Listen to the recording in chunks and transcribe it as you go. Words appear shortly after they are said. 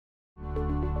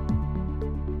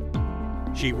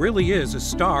She really is a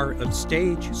star of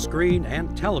stage, screen,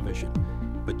 and television.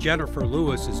 But Jenifer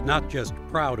Lewis is not just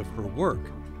proud of her work,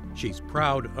 she's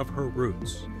proud of her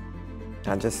roots.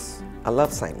 I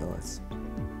love St. Louis.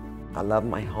 I love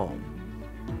my home.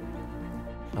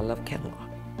 I love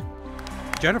Kinloch.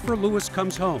 Jenifer Lewis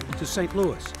comes home to St.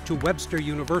 Louis, to Webster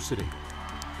University,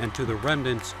 and to the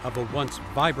remnants of a once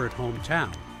vibrant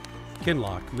hometown,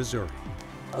 Kinloch, Missouri.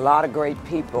 A lot of great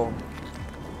people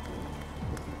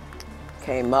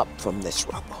came up from this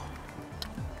rubble.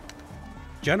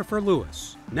 Jenifer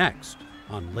Lewis, next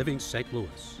on Living St.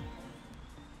 Louis.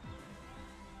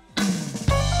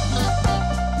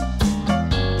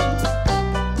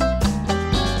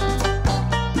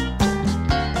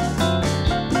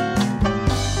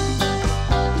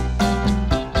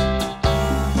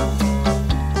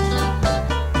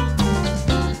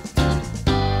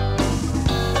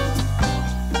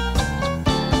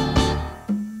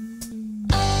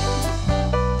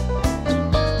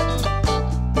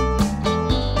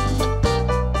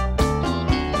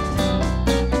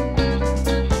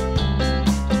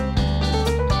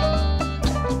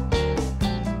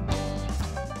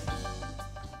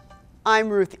 I'm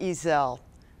Ruth Ezell.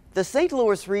 The St.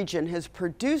 Louis region has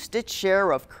produced its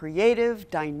share of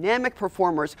creative, dynamic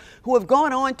performers who have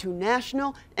gone on to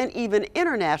national and even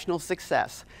international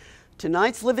success.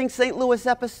 Tonight's Living St. Louis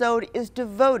episode is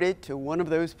devoted to one of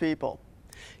those people.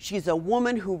 She's a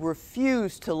woman who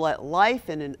refused to let life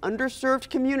in an underserved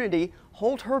community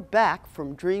hold her back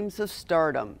from dreams of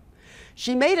stardom.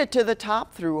 She made it to the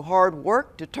top through hard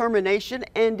work, determination,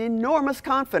 and enormous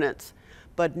confidence,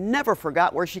 but never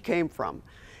forgot where she came from.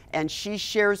 And she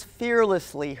shares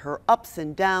fearlessly her ups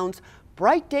and downs,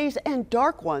 bright days and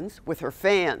dark ones with her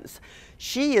fans.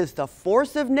 She is the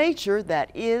force of nature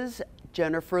that is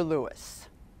Jenifer Lewis.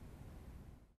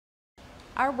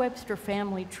 Our Webster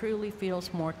family truly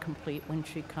feels more complete when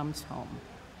she comes home.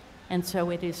 And so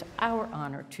it is our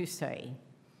honor to say,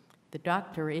 the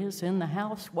doctor is in the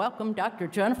house. Welcome, Dr.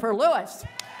 Jenifer Lewis.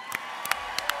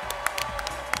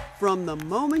 From the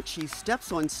moment she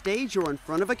steps on stage or in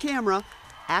front of a camera,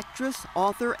 actress,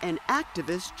 author, and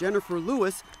activist Jenifer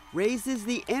Lewis raises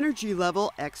the energy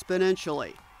level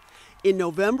exponentially. In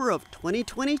November of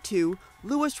 2022,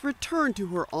 Lewis returned to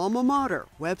her alma mater,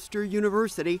 Webster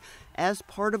University, as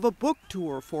part of a book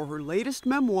tour for her latest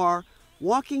memoir,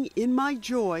 Walking in My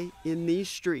Joy in These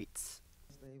Streets.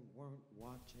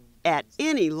 At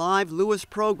any live Lewis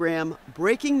program,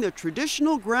 breaking the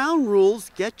traditional ground rules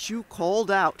gets you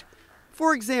called out.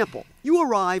 For example, you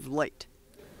arrive late.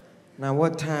 Now,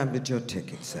 what time did your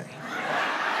ticket say?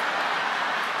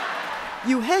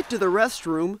 You head to the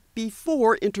restroom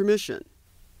before intermission.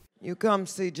 You come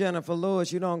see Jenifer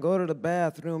Lewis, you don't go to the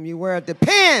bathroom, you wear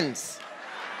Depends.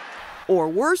 Or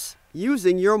worse,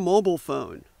 using your mobile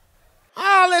phone.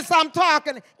 All this I'm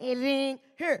talking,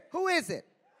 here, who is it?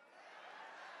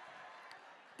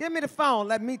 Give me the phone,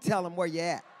 let me tell him where you're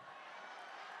at.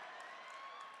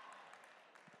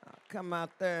 Come out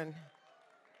there and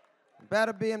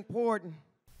better be important.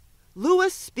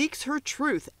 Lewis speaks her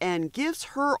truth and gives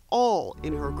her all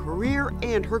in her career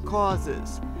and her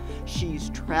causes. She's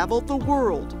traveled the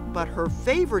world, but her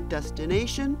favorite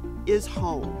destination is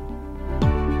home.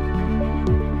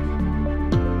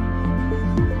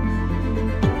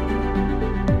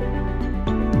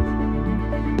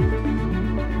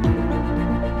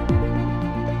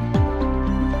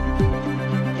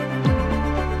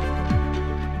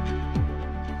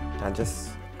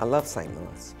 I love St.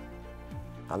 Louis.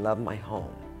 I love my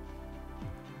home.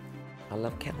 I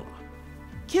love Kinloch.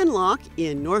 Kinloch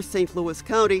in North St. Louis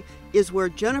County is where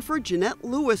Jenifer Jeanette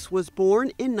Lewis was born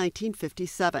in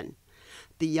 1957.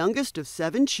 The youngest of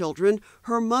 7 children,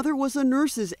 her mother was a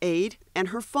nurse's aide and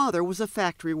her father was a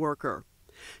factory worker.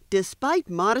 Despite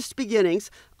modest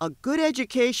beginnings, a good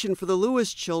education for the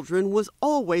Lewis children was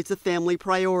always a family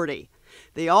priority.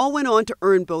 They all went on to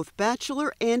earn both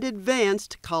bachelor and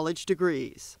advanced college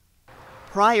degrees.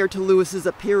 Prior to Lewis's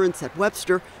appearance at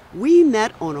Webster, we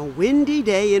met on a windy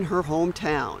day in her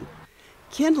hometown.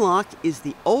 Kinloch is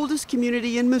the oldest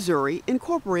community in Missouri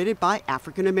incorporated by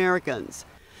African Americans.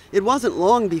 It wasn't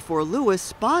long before Lewis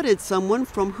spotted someone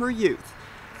from her youth,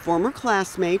 former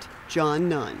classmate John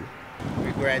Nunn.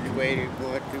 We graduated,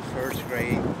 went through first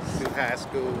grade, through high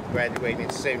school, graduated in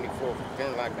 '74 from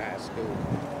Kinloch High School.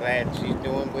 Glad she's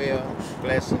doing well,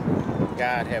 blessing.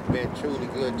 God have been truly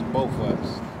good to both of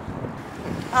us.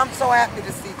 I'm so happy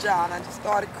to see John. I just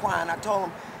started crying. I told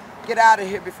him, get out of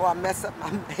here before I mess up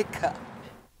my makeup.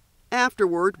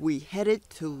 Afterward, we headed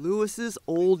to Lewis's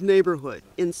old neighborhood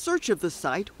in search of the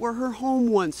site where her home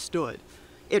once stood.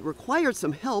 It required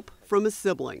some help from a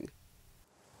sibling.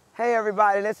 Hey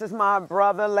everybody, this is my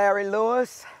brother Larry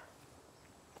Lewis.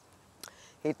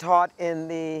 He taught in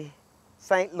the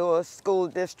St. Louis School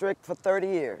District for 30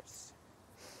 years.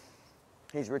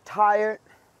 He's retired,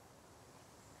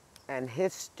 and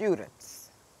his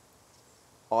students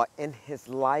are in his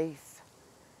life.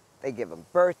 They give him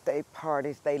birthday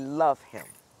parties, they love him.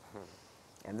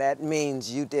 And that means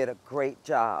you did a great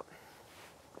job.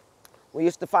 We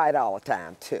used to fight all the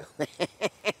time too.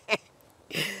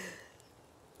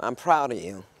 I'm proud of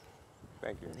you.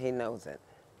 Thank you. He knows it.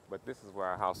 But this is where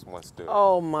our house once stood.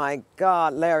 Oh my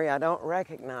God, Larry, I don't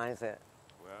recognize it.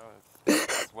 Well,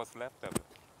 it's what's left of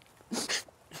it.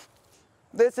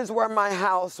 This is where my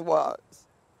house was.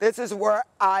 This is where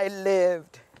I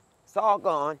lived. It's all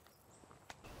gone.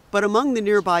 But among the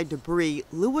nearby debris,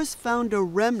 Lewis found a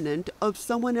remnant of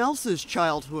someone else's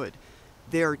childhood.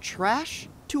 Their trash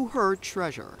to her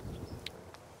treasure.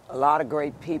 A lot of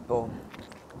great people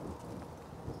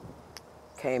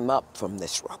came up from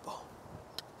this rubble.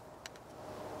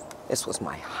 This was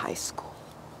my high school.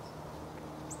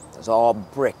 It was all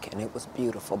brick and it was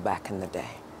beautiful back in the day.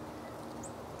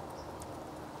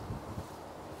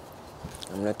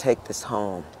 I'm gonna take this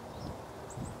home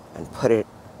and put it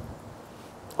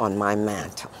on my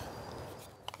mantle.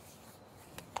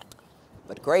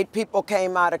 But great people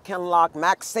came out of Kinloch,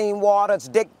 Maxine Waters,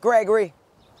 Dick Gregory.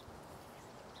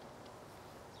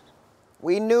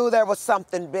 We knew there was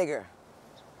something bigger.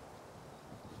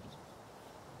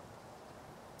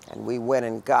 And we went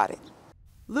and got it.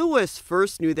 Lewis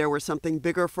first knew there was something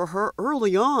bigger for her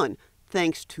early on,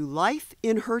 thanks to life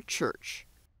in her church.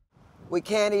 We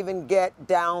can't even get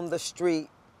down the street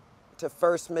to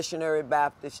First Missionary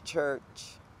Baptist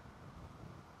Church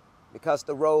because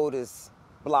the road is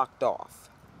blocked off.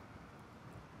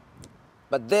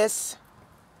 But this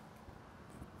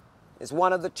is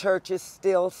one of the churches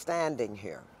still standing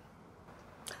here.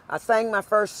 I sang my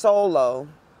first solo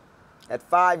at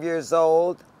 5 years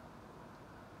old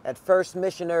at First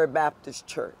Missionary Baptist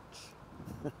Church.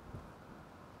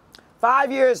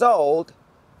 5 years old,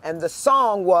 and the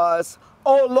song was,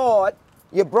 "Oh Lord,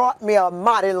 you brought me a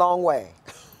mighty long way."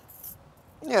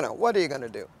 You know, what are you gonna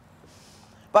do?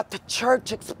 But the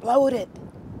church exploded.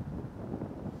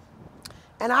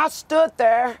 And I stood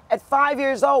there at 5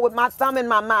 years old with my thumb in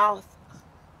my mouth.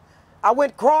 I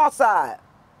went cross-eyed.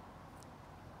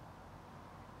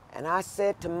 And I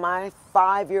said to my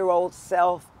 5-year-old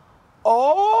self,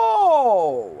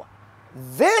 "Oh,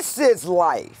 this is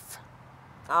life.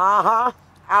 Uh-huh,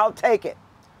 I'll take it."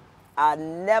 I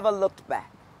never looked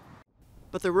back.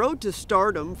 But the road to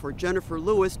stardom for Jenifer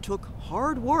Lewis took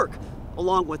hard work,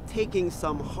 along with taking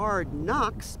some hard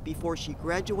knocks before she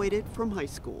graduated from high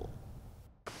school.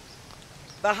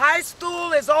 The high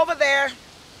school is over there.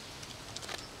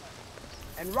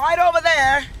 And right over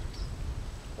there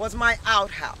was my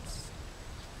outhouse.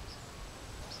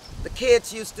 The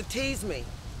kids used to tease me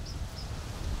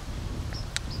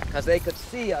because they could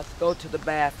see us go to the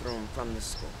bathroom from the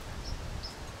school.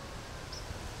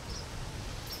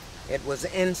 It was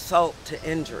insult to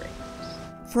injury.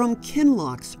 From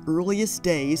Kinloch's earliest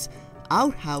days,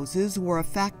 outhouses were a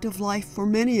fact of life for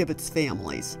many of its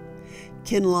families.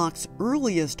 Kinloch's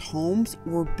earliest homes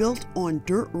were built on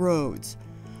dirt roads.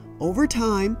 Over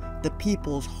time, the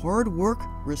people's hard work,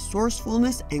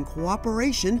 resourcefulness, and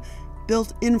cooperation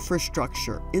built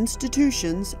infrastructure,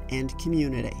 institutions, and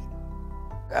community.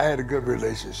 I had a good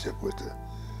relationship with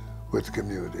the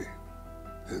community.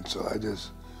 And so I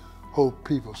just hope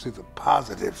people see the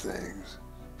positive things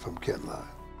from Kinloch.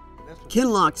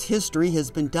 Kinloch's history has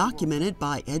been documented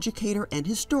by educator and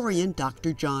historian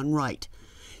Dr. John Wright.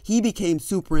 He became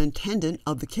superintendent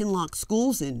of the Kinloch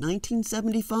schools in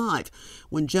 1975,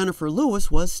 when Jenifer Lewis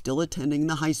was still attending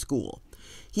the high school.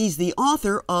 He's the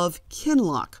author of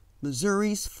Kinloch,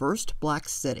 Missouri's first black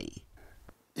city.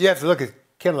 You have to look at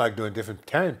Kinloch during different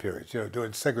time periods,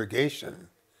 during segregation,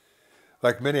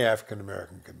 like many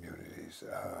African-American communities.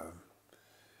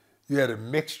 You had a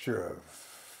mixture of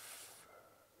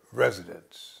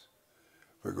residents,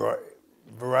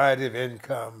 variety of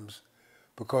incomes,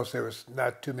 because there was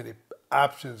not too many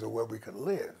options of where we could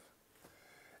live.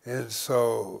 And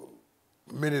so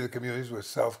many of the communities were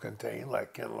self-contained,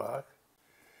 like Kinloch,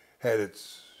 had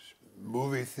its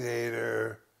movie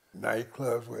theater,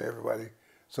 nightclubs where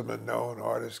some of the known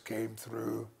artists came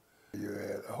through. You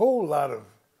had a whole lot of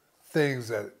things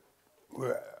that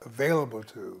were available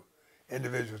to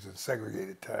individuals in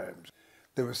segregated times.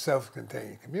 There were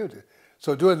self-contained communities.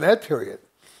 So during that period,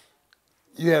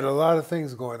 you had a lot of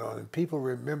things going on, and people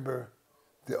remember,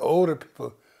 the older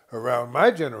people around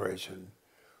my generation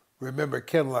remember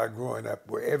Kinloch growing up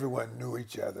where everyone knew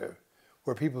each other,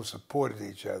 where people supported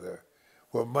each other,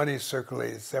 where money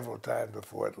circulated several times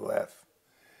before it left.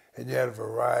 And you had a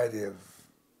variety of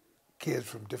kids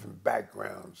from different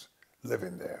backgrounds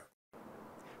living there.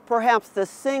 Perhaps the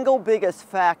single biggest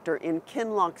factor in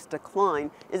Kinloch's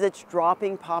decline is its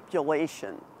dropping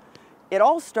population. It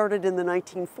all started in the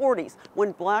 1940s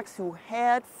when blacks who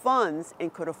had funds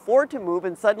and could afford to move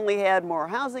and suddenly had more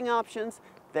housing options,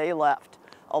 they left.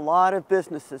 A lot of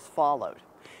businesses followed.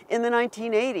 In the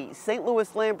 1980s, St.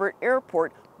 Louis Lambert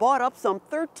Airport bought up some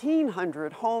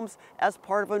 1,300 homes as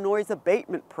part of a noise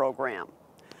abatement program.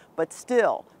 But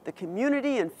still, the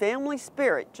community and family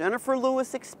spirit Jenifer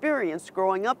Lewis experienced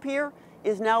growing up here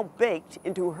is now baked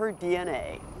into her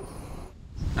DNA.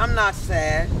 I'm not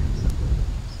sad.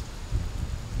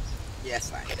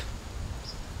 Yes, I am.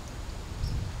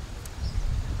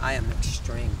 I am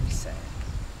extremely sad.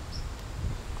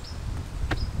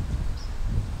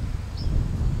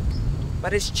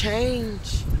 But it's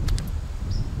change.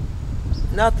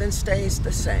 Nothing stays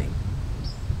the same.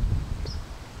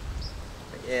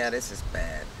 But yeah, this is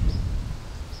bad.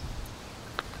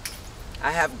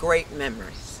 I have great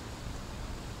memories.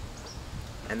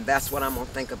 And that's what I'm gonna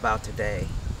think about today.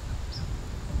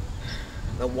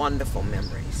 The wonderful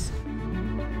memories.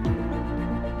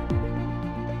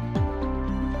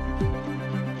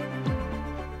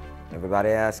 Everybody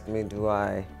asks me, do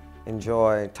I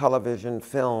enjoy television,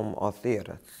 film, or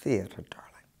theater? Theater,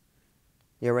 darling.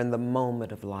 You're in the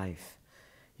moment of life.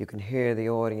 You can hear the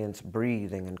audience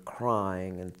breathing and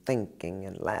crying and thinking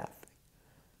and laughing.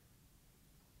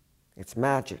 It's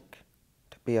magic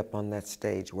to be up on that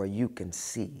stage where you can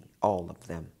see all of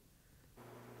them.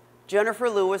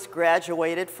 Jenifer Lewis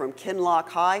graduated from Kinloch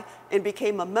High and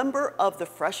became a member of the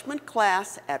freshman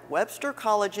class at Webster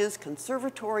College's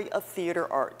Conservatory of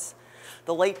Theater Arts.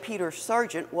 The late Peter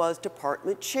Sargent was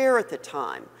department chair at the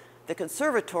time. The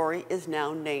conservatory is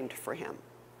now named for him.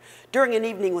 During an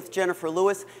evening with Jenifer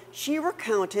Lewis, she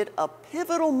recounted a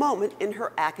pivotal moment in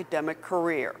her academic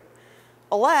career.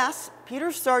 Alas,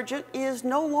 Peter Sargent is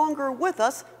no longer with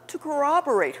us to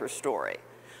corroborate her story.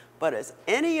 But as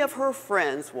any of her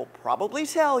friends will probably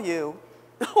tell you,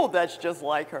 oh, that's just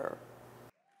like her.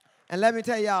 And let me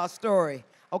tell y'all a story.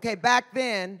 Okay, back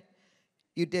then,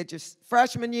 you did your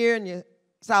freshman year and your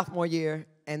sophomore year,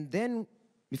 and then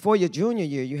before your junior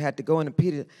year, you had to go into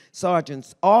Peter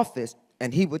Sargent's office,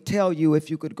 and he would tell you if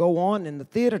you could go on in the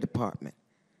theater department,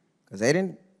 because they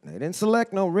didn't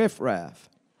select no riffraff.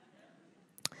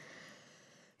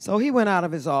 So he went out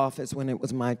of his office when it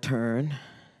was my turn.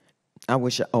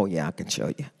 Oh yeah, I can show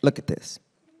you. Look at this.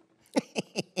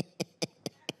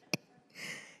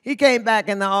 He came back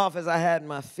in the office, I had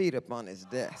my feet up on his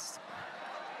desk.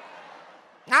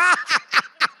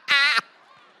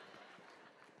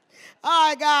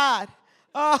 Oh, God.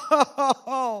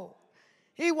 Oh,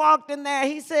 he walked in there,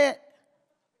 he said,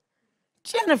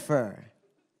 Jenifer,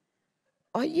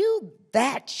 are you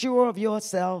that sure of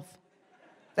yourself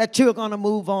that you're gonna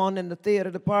move on in the theater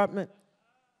department?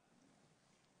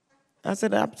 I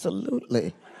said,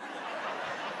 absolutely.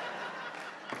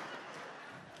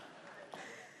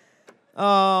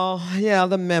 Oh, yeah,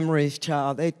 the memories,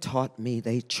 child. They taught me,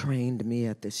 they trained me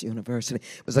at this university.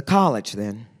 It was a college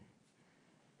then.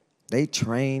 They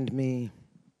trained me.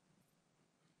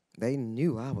 They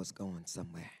knew I was going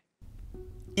somewhere.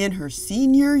 In her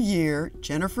senior year,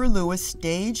 Jenifer Lewis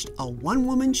staged a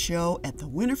one-woman show at the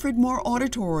Winifred Moore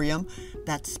Auditorium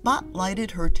that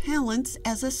spotlighted her talents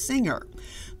as a singer.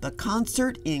 The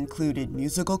concert included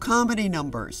musical comedy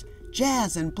numbers,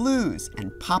 jazz and blues,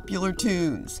 and popular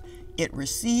tunes. It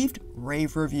received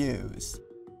rave reviews.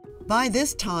 By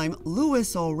this time,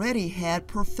 Lewis already had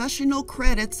professional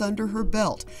credits under her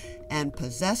belt and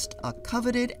possessed a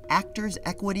coveted Actors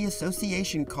Equity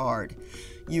Association card.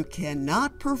 You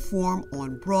cannot perform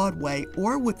on Broadway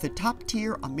or with the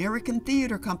top-tier American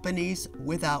theater companies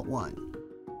without one.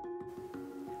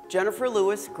 Jenifer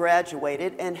Lewis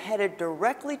graduated and headed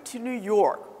directly to New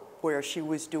York, where she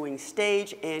was doing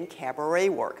stage and cabaret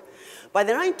work. By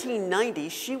the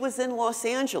 1990s, she was in Los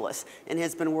Angeles and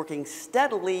has been working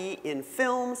steadily in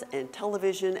films and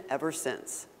television ever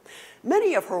since.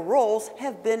 Many of her roles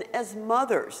have been as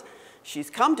mothers. She's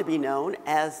come to be known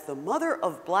as the mother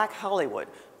of Black Hollywood,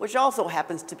 which also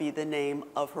happens to be the name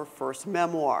of her first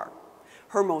memoir.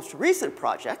 Her most recent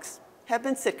projects have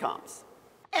been sitcoms.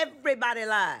 Everybody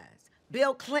lies.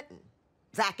 Bill Clinton,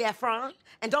 Zac Efron,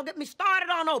 and don't get me started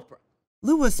on Oprah.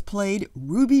 Lewis played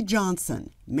Ruby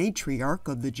Johnson, matriarch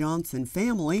of the Johnson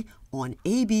family, on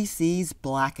ABC's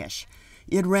Blackish.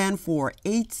 It ran for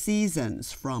 8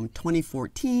 seasons from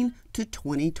 2014 to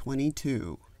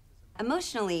 2022.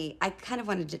 Emotionally, I kind of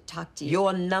wanted to talk to you.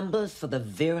 Your numbers for the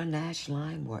Vera Nash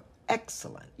line were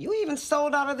excellent. You even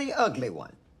sold out of the ugly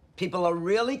one. People are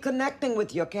really connecting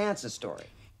with your cancer story.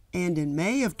 And in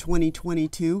May of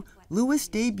 2022, Lewis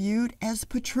debuted as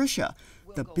Patricia,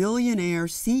 the billionaire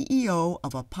CEO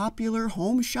of a popular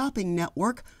home shopping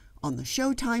network, on the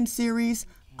Showtime series,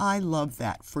 I Love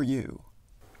That for You.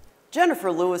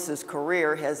 Jenifer Lewis's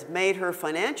career has made her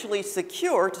financially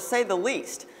secure, to say the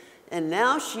least. And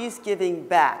now she's giving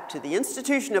back to the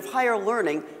institution of higher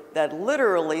learning that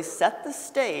literally set the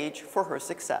stage for her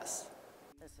success.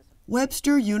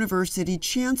 Webster University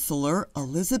Chancellor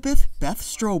Elizabeth Beth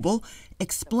Strobel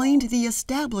explained the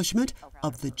establishment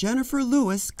of the Jenifer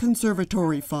Lewis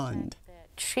Conservatory Fund.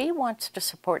 She wants to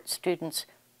support students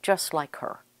just like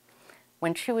her.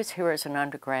 When she was here as an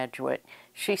undergraduate,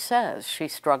 she says she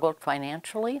struggled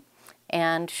financially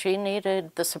and she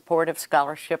needed the support of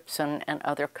scholarships and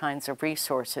other kinds of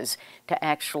resources to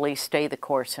actually stay the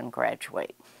course and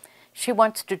graduate. She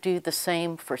wants to do the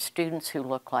same for students who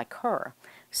look like her.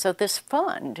 So this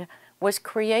fund was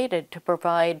created to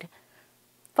provide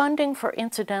funding for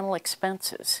incidental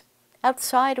expenses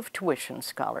outside of tuition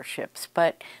scholarships,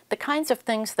 but the kinds of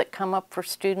things that come up for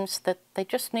students that they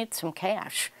just need some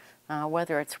cash,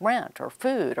 whether it's rent or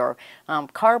food or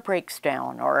car breaks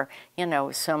down or,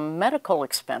 some medical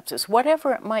expenses,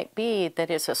 whatever it might be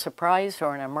that is a surprise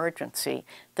or an emergency,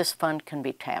 this fund can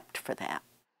be tapped for that.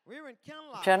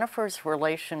 Jenifer's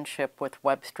relationship with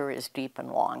Webster is deep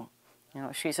and long.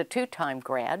 She's a two-time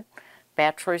grad,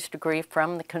 bachelor's degree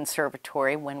from the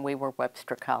conservatory when we were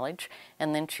Webster College,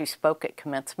 and then she spoke at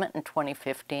commencement in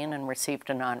 2015 and received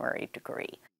an honorary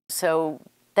degree. So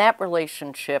that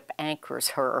relationship anchors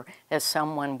her as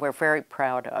someone we're very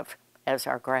proud of as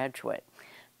our graduate.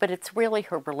 But it's really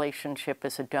her relationship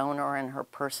as a donor and her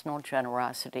personal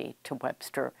generosity to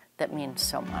Webster that means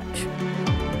so much.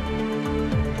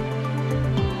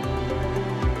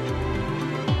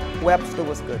 Webster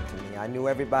was good to me. I knew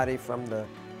everybody from the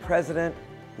president,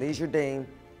 leisure dean,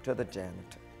 to the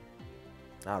janitor.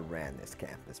 I ran this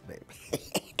campus, baby.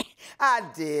 I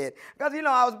did. Because,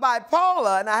 I was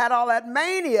bipolar and I had all that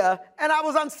mania and I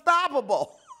was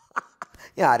unstoppable.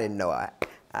 I didn't know I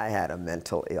had a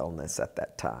mental illness at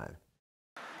that time.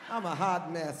 I'm a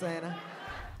hot mess, ain't I?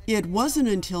 It wasn't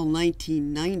until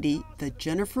 1990 that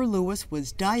Jenifer Lewis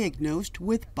was diagnosed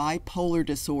with bipolar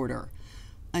disorder.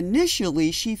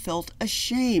 Initially, she felt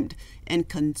ashamed and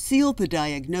concealed the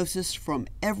diagnosis from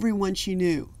everyone she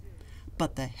knew.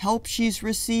 But the help she's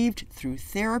received through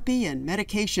therapy and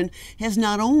medication has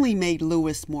not only made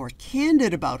Lewis more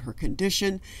candid about her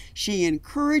condition, she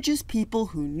encourages people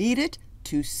who need it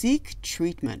to seek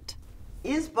treatment.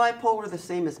 Is bipolar the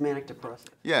same as manic depressive?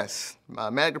 Yes,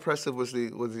 manic depressive was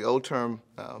the old term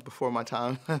before my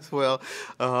time as well.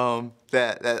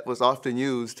 That was often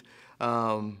used.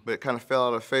 But it kind of fell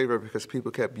out of favor because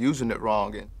people kept using it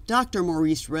wrong. Dr.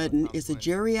 Maurice Redden is a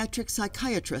geriatric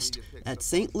psychiatrist at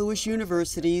St. Louis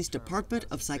University's Department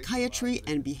of Psychiatry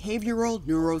and Behavioral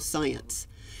Neuroscience.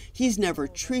 He's never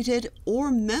treated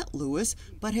or met Lewis,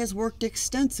 but has worked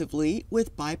extensively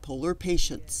with bipolar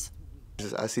patients.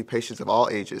 I see patients of all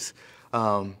ages.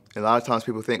 A lot of times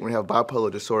people think when they have bipolar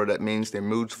disorder, that means their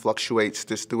moods fluctuates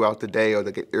just throughout the day or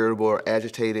they get irritable or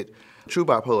agitated. True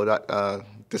bipolar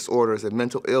disorder is a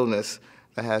mental illness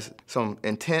that has some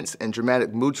intense and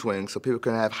dramatic mood swings, so people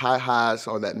can have high highs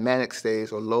or that manic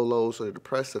stage or low lows or the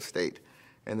depressive state.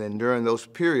 And then during those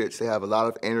periods, they have a lot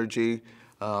of energy,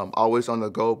 always on the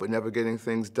go but never getting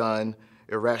things done,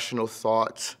 irrational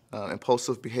thoughts,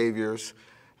 impulsive behaviors,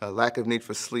 lack of need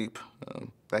for sleep.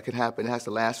 That can happen. It has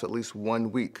to last for at least 1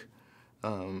 week.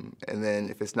 And then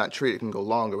if it's not treated, it can go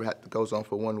longer. It goes on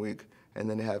for 1 week. And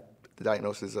then they have the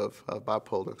diagnosis of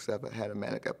bipolar because they haven't had a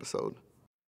manic episode.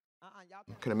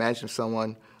 You can imagine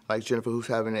someone like Jenifer who's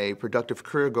having a productive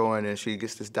career going and she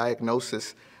gets this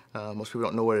diagnosis. Most people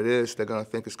don't know what it is. They're going to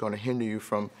think it's going to hinder you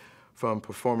from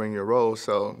performing your role,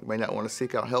 so you may not want to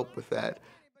seek out help with that.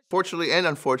 Fortunately and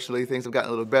unfortunately, things have gotten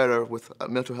a little better with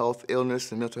mental health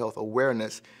illness and mental health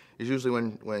awareness. It's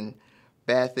usually when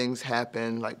bad things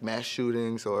happen, like mass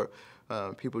shootings or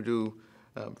people do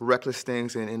reckless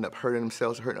things and end up hurting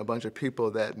themselves, hurting a bunch of people,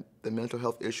 that the mental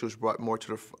health issue is brought more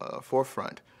to the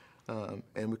forefront,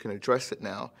 and we can address it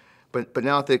now. But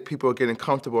now I think people are getting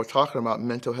comfortable talking about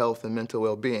mental health and mental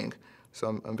well-being,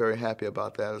 so I'm very happy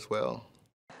about that as well.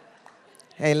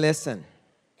 Hey, listen.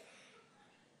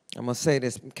 I'm going to say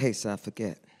this in case I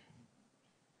forget.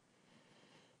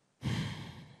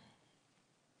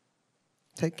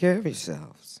 Take care of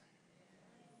yourselves.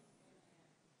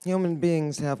 Human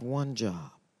beings have one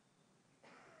job.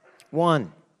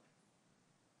 One.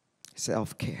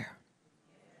 Self-care.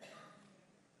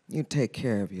 You take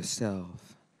care of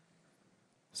yourself.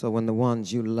 So when the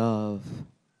ones you love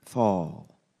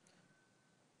fall,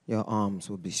 your arms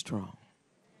will be strong.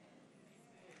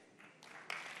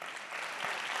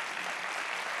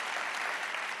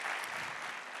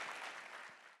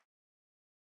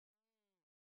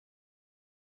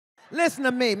 Listen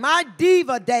to me, my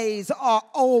diva days are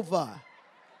over.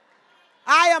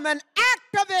 I am an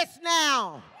activist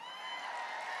now.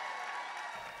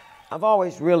 I've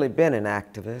always really been an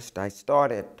activist. I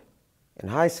started in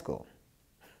high school.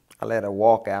 I let her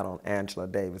walk out on Angela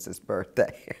Davis's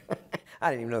birthday. I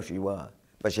didn't even know she was,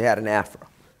 but she had an afro.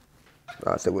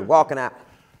 So we're walking out.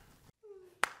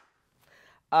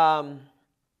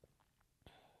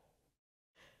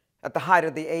 At the height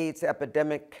of the AIDS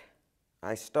epidemic,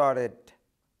 I started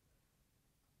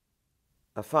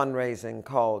a fundraising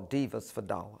called Divas for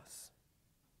Dollars.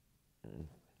 I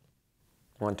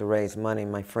wanted to raise money,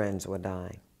 my friends were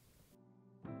dying.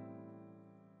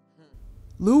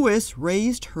 Lewis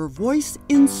raised her voice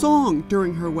in song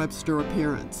during her Webster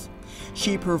appearance.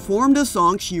 She performed a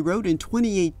song she wrote in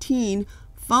 2018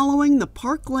 following the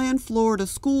Parkland, Florida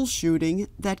school shooting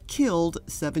that killed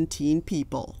 17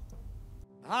 people.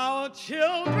 Our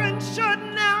children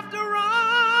shouldn't have to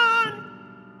run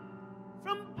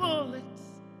from bullets.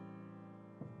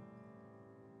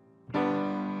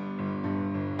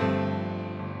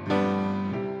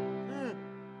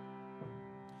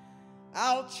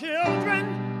 Our children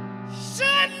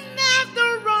shouldn't have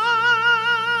to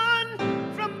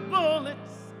run from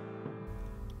bullets.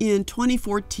 In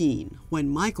 2014, when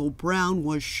Michael Brown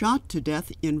was shot to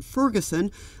death in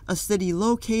Ferguson, a city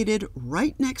located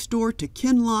right next door to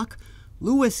Kinloch,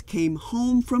 Lewis came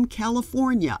home from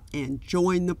California and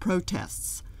joined the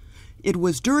protests. It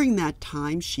was during that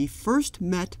time she first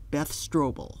met Beth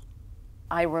Strobel.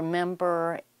 I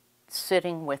remember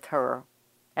sitting with her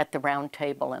at the round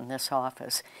table in this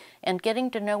office and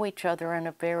getting to know each other on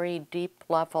a very deep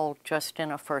level just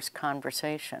in a first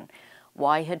conversation.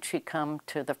 Why had she come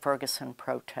to the Ferguson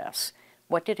protests?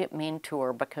 What did it mean to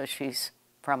her because she's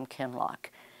from Kinloch?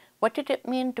 What did it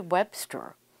mean to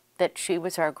Webster that she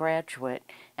was our graduate,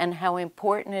 and how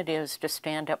important it is to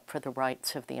stand up for the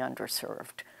rights of the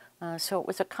underserved? So it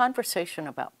was a conversation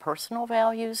about personal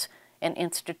values and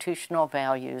institutional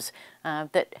values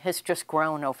that has just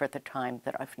grown over the time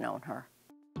that I've known her.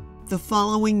 The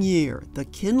following year, the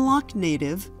Kinloch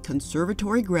native,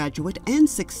 conservatory graduate, and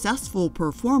successful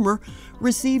performer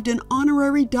received an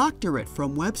honorary doctorate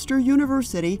from Webster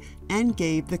University and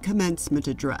gave the commencement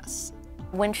address.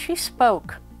 When she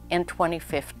spoke in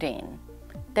 2015,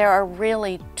 there are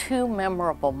really two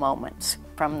memorable moments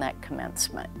from that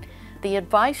commencement. The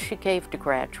advice she gave to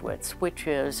graduates, which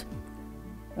is,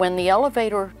 when the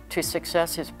elevator to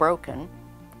success is broken,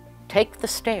 take the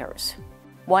stairs,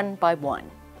 one by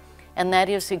one. And that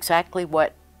is exactly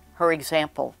what her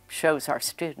example shows our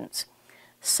students.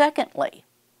 Secondly,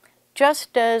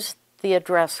 just as the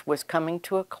address was coming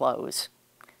to a close,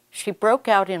 she broke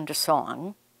out into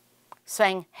song,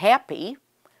 sang "Happy,"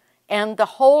 and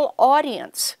the whole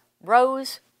audience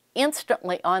rose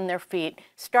instantly on their feet,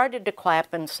 started to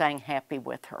clap and sang "Happy"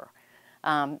 with her.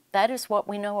 That is what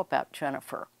we know about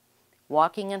Jenifer.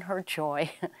 Walking in her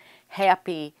joy,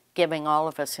 happy, giving all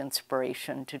of us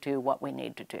inspiration to do what we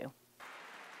need to do.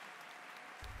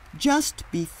 Just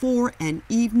before an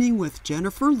evening with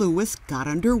Jenifer Lewis got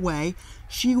underway,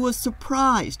 she was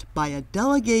surprised by a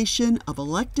delegation of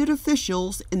elected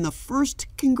officials in the 1st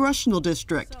Congressional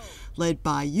District, led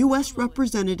by U.S.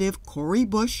 Representative Cori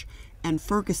Bush and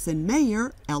Ferguson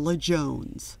Mayor Ella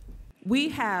Jones. We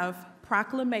have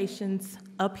proclamations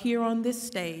up here on this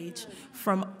stage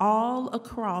from all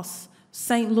across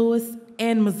St. Louis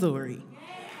and Missouri.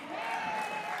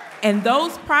 And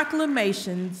those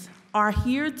proclamations are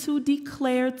here to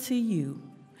declare to you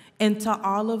and to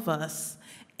all of us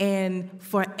and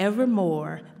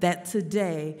forevermore that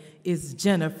today is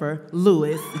Jenifer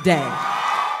Lewis Day.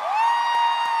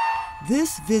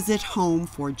 This visit home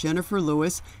for Jenifer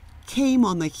Lewis came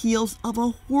on the heels of a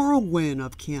whirlwind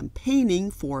of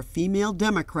campaigning for female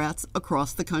Democrats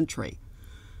across the country.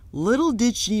 Little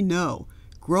did she know,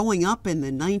 growing up in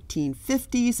the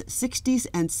 1950s, 60s,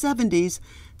 and 70s,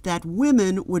 that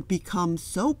women would become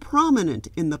so prominent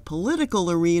in the political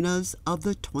arenas of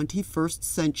the 21st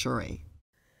century.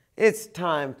 It's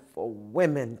time for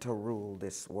women to rule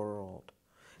this world.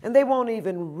 And they won't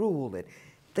even rule it.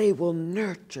 They will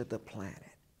nurture the planet.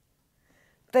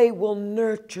 They will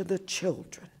nurture the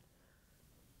children.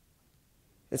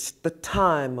 It's the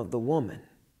time of the woman.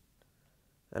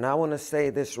 And I want to say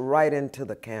this right into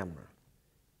the camera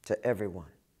to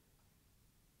everyone.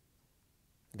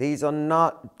 These are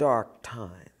not dark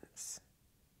times.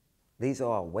 These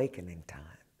are awakening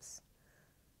times.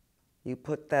 You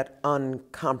put that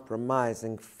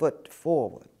uncompromising foot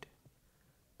forward.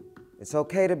 It's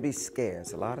okay to be scared.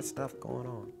 There's a lot of stuff going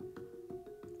on.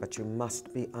 But you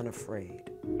must be unafraid.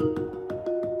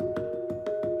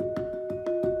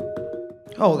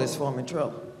 Hold this for me,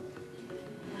 Trill.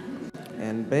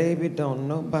 And baby, don't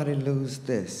nobody lose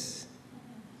this.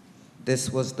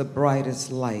 This was the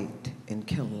brightest light in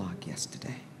Kinloch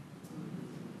yesterday.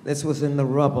 This was in the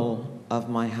rubble of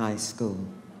my high school.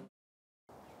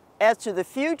 As to the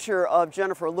future of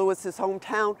Jenifer Lewis's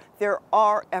hometown, there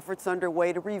are efforts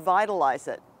underway to revitalize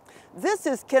it. This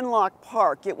is Kinloch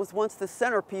Park. It was once the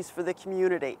centerpiece for the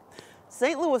community.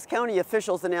 St. Louis County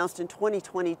officials announced in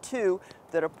 2022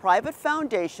 that a private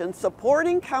foundation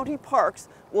supporting county parks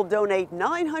will donate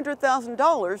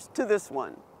 $900,000 to this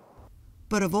one.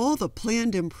 But of all the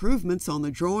planned improvements on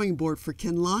the drawing board for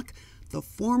Kinloch, the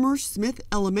former Smith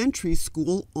Elementary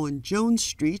School on Jones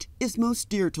Street is most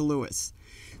dear to Lewis.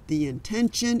 The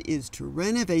intention is to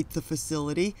renovate the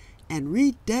facility and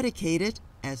rededicate it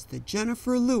as the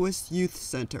Jenifer Lewis Youth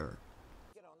Center.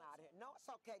 Get on out of here. No, it's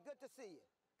okay. Good to see you.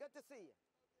 Good to see you.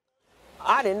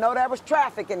 I didn't know there was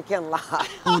traffic in Kinloch.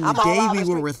 On the day we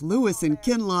were with Lewis in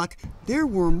Kinloch, there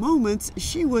were moments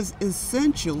she was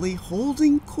essentially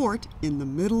holding court in the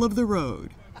middle of the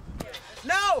road.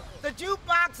 No, the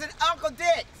jukebox and Uncle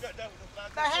Dick's.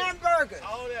 The hamburgers.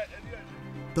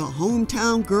 The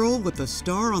hometown girl with the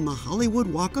star on the Hollywood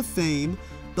Walk of Fame,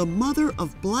 the mother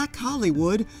of Black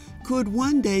Hollywood, could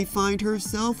one day find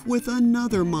herself with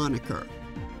another moniker,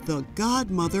 the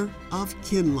godmother of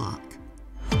Kinloch.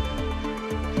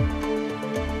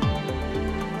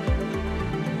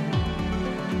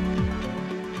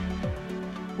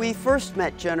 We first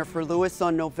met Jenifer Lewis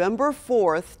on November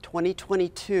 4th,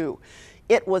 2022.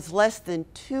 It was less than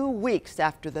 2 weeks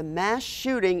after the mass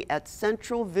shooting at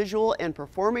Central Visual and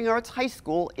Performing Arts High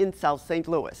School in South St.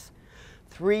 Louis.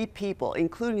 3 people,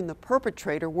 including the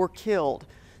perpetrator, were killed.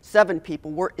 7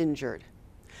 people were injured.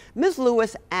 Ms.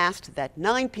 Lewis asked that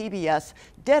 9 PBS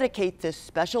dedicate this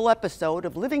special episode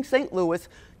of Living St. Louis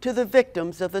to the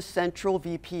victims of the Central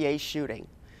VPA shooting.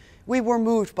 We were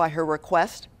moved by her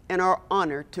request and are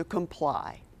honored to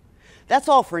comply. That's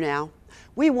all for now.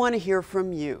 We want to hear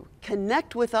from you.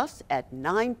 Connect with us at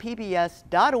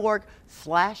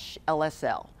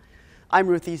 9pbs.org/LSL. I'm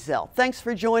Ruth Ezell. Thanks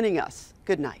for joining us.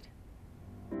 Good night.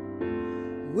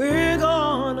 We're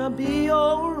gonna be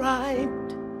all right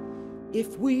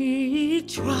if we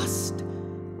trust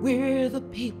we're the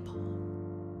people.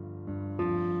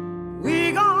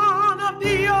 We're gonna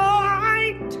be all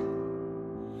right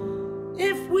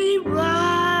if we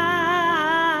rise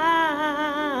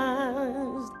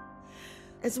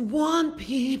as one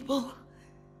people,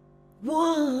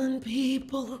 one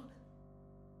people.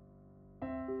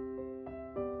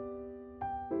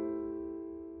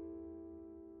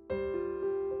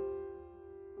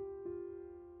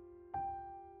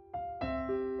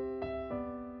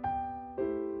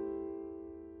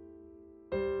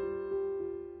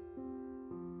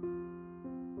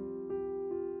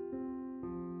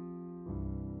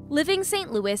 Living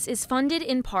St. Louis is funded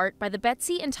in part by the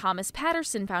Betsy and Thomas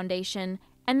Patterson Foundation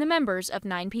and the members of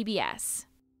 9PBS.